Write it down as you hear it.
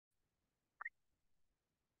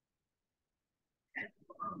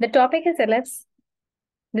The topic is ellipse.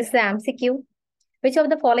 This is the MCQ. Which of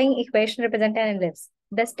the following equation represent an ellipse?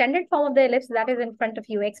 The standard form of the ellipse that is in front of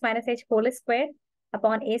you, x minus h whole square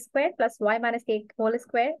upon a square plus y minus a whole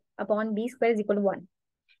square upon b square is equal to 1.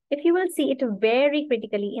 If you will see it very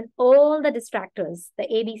critically in all the distractors, the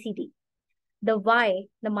a, b, c, d, the y,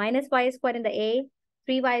 the minus y square in the a,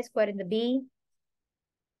 3y square in the b,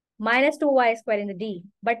 minus 2y square in the d.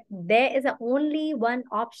 But there is only one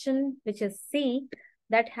option, which is c,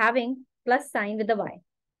 that having plus sign with the y.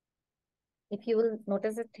 If you will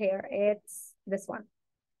notice it here, it's this one.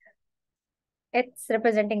 It's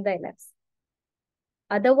representing the ellipse.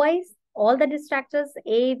 Otherwise, all the distractors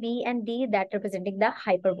A, B, and D that representing the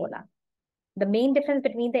hyperbola. The main difference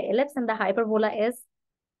between the ellipse and the hyperbola is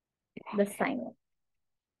the sign.